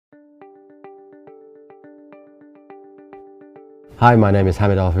Hi, my name is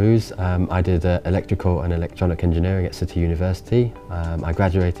Hamid Elhrouz. I did electrical and electronic engineering at City University. I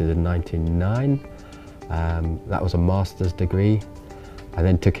graduated in 1999. That was a master's degree. I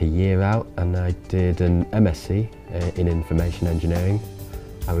then took a year out and I did an MSc in information engineering.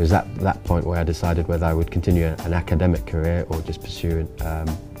 I was at that point where I decided whether I would continue an academic career or just pursue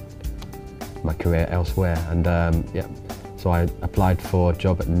my career elsewhere. And so I applied for a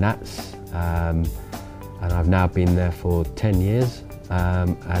job at NATS. And I've now been there for 10 years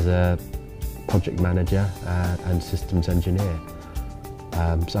as a project manager and systems engineer.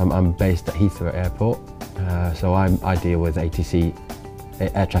 So I'm based at Heathrow Airport, so I deal with ATC,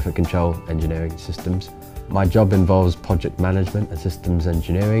 air traffic control engineering systems. My job involves project management and systems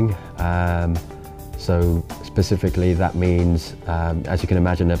engineering. So specifically that means, as you can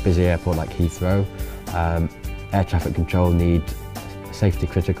imagine, a busy airport like Heathrow, air traffic control need safety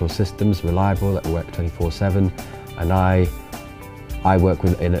critical systems, reliable, that work 24/7, and I work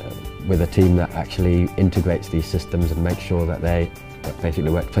with a team that actually integrates these systems and makes sure that they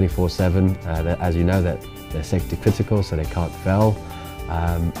basically work 24/7. As you know, that they're safety critical, so they can't fail.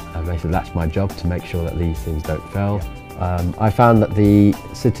 And basically that's my job, to make sure that these things don't fail. I found that the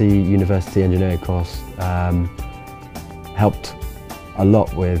City University engineering course helped a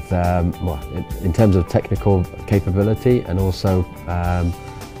lot with, in terms of technical capability, and also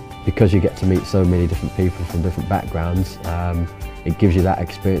because you get to meet so many different people from different backgrounds, it gives you that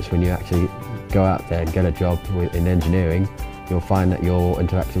experience when you actually go out there and get a job in engineering. You'll find that you're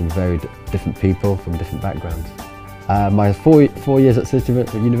interacting with very different people from different backgrounds. My four years at City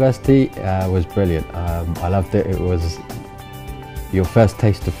University was brilliant. I loved it. It was your first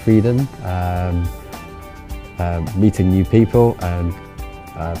taste of freedom. Meeting new people, and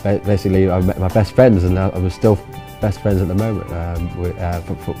basically I met my best friends, and I'm still best friends at the moment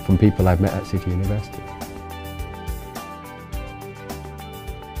from people I've met at City University.